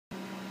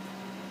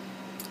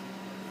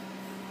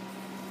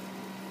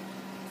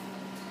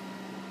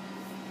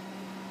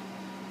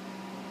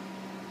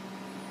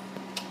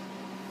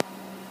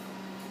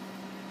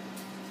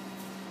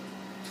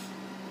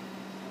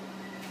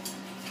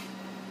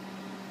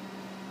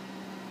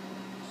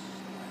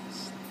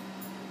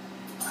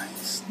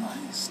Nice,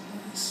 nice,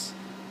 nice.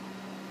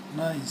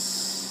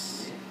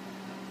 Nice.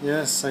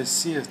 Yes, I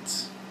see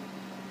it.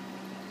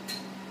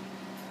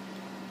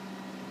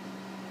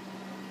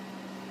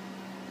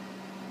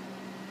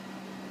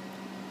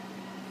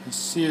 I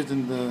see it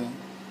in the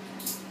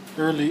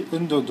early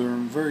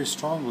endoderm very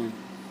strongly.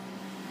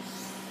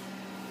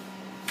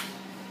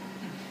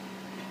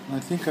 And I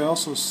think I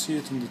also see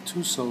it in the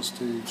 2-cell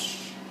stage.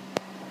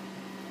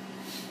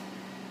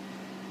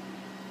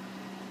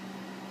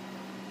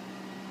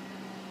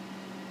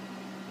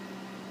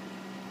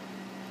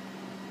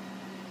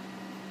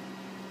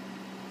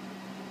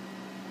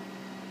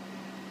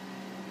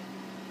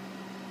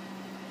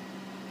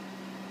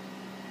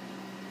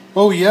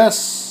 Oh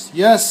yes,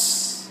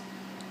 yes.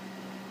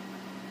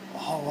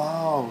 Oh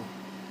wow.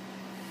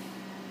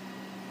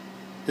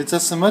 It's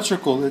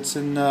asymmetrical. It's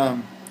in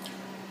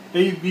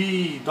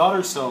AB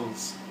daughter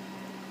cells,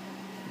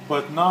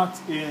 but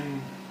not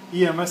in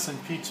EMS and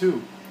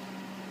P2.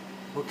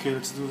 Okay,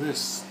 let's do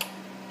this.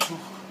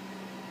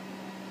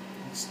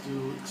 Let's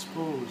do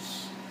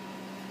expose.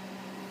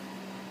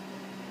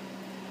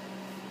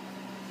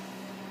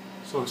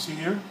 So see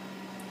here?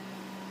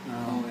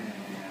 Oh, yeah.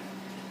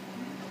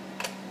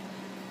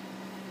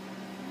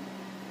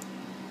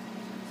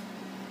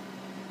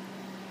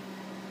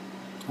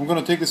 I'm going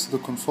to take this to the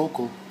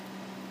confocal,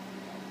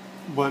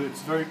 but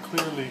it's very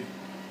clearly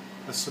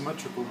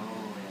asymmetrical.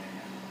 Oh,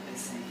 yeah. I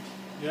see.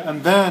 Yeah,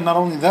 and then not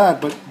only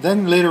that, but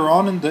then later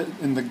on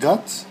in the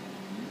gut.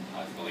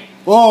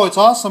 Oh, it's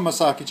awesome,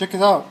 Masaki! Check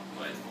it out.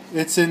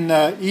 It's in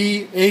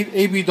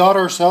AB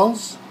daughter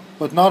cells,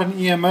 but not in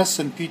EMS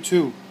and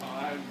P2.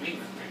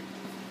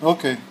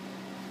 Okay.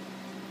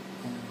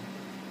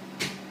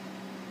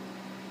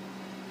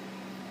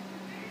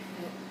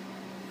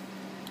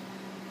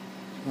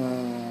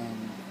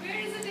 Where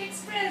is it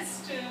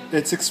expressed?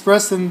 It's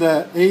expressed in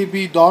the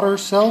AB daughter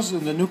cells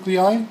in the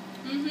nuclei,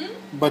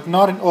 but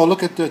not in. Oh,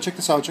 look at the. Check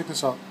this out. Check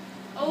this out.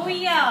 Oh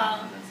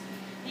yeah.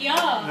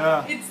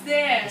 Yeah. It's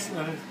there.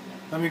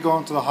 Let me go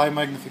into the high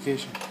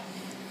magnification.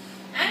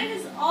 And it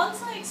is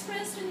also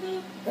expressed in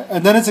the.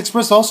 And then it's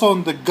expressed also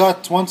in the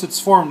gut once it's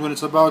formed, when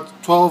it's about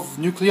 12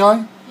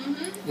 nuclei.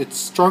 It's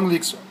strongly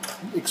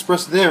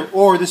expressed there,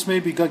 or this may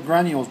be gut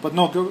granules, but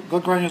no,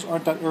 gut granules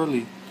aren't that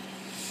early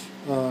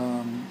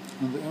in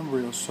the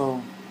embryo.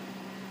 So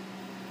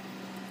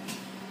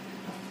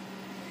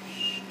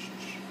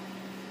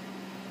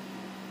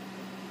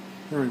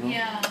here we go.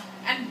 Yeah,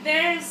 and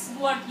there's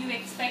what you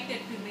expect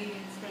it to be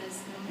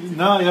expressed.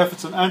 Now, yeah, if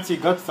it's an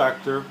anti-gut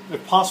factor,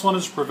 if POS1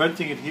 is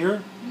preventing it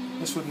here,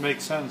 this would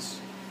make sense.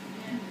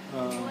 Yeah.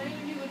 Why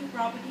don't you go to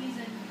properties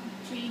and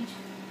change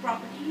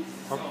properties?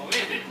 Wow,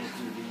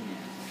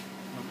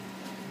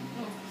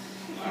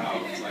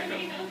 it's like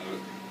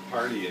a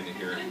party in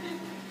here.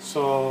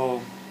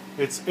 So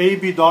it's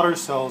AB daughter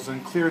cells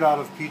and cleared out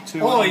of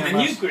P2. Oh, in EMS. the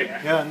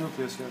nuclear. Yeah,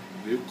 nucleus. Yeah.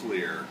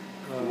 Nuclear.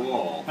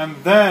 Cool.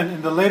 And then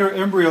in the later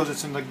embryos,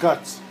 it's in the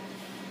gut.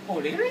 Oh,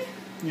 really?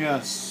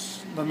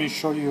 Yes. Let me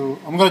show you.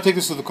 I'm going to take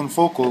this to the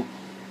confocal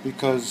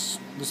because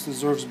this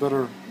deserves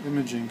better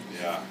imaging.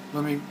 Yeah.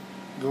 Let me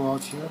go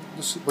out here.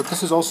 But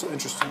this is also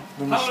interesting.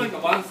 Let me How show like a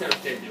one cell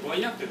stage? Well,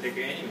 you have to take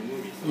any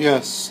movie. So.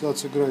 Yes,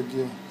 that's a good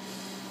idea.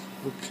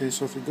 Okay,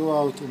 so if we go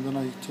out and then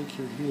I take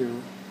you here.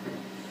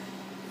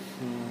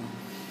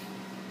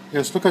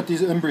 Yes, look at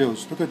these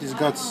embryos. Look at these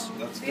guts.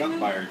 That's gut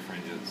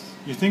birefringence.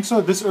 You think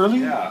so? This early?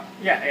 Yeah.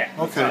 Yeah.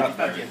 Okay. It's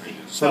not yet.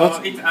 So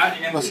So it's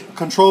early let's embryo.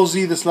 Control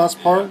Z this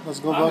last part. Let's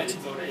go back. It's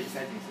already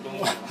exciting, so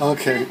don't worry.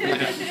 Okay.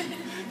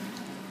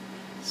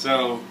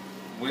 So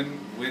when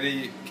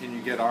can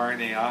you get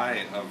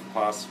RNAi of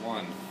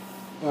POS1?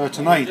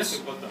 Tonight.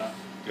 Just got the-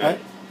 Good.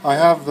 I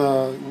have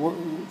the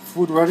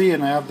food ready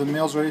and I have the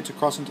males ready to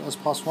cross into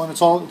SPOS1.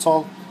 It's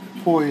all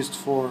poised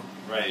for.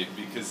 Right,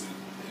 because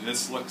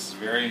this looks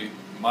very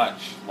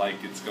much like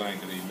it's going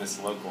to be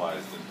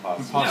mislocalized in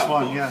POS1.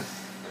 POS1, yes.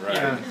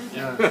 Right.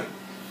 Yeah.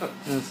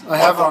 Yes. I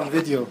have it on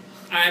video.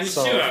 I'm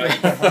So- sure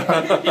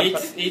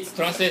it's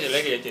translated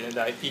regulated in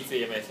the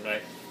IPCMS,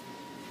 right?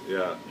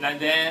 Yeah. And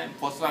then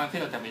post-1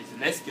 phenotype is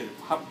rescued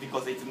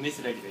because it's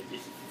misregulated,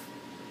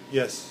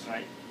 Yes.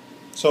 right?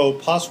 So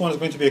POS1 is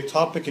going to be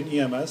ectopic in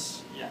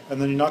EMS, Yeah.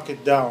 and then you knock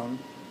it down,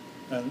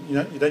 and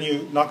then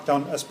you knock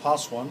down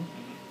SPOS1,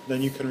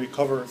 then you can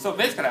recover. So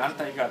basically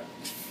anti-gut.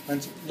 And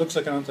it looks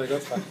like an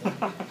anti-gut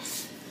factor.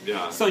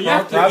 Yeah. So you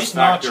have to Perhaps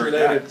not Factor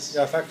related. X.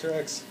 Yeah, factor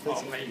X.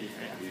 Oh, maybe.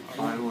 Yeah. We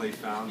finally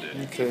found it.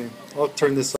 Okay, I'll turn this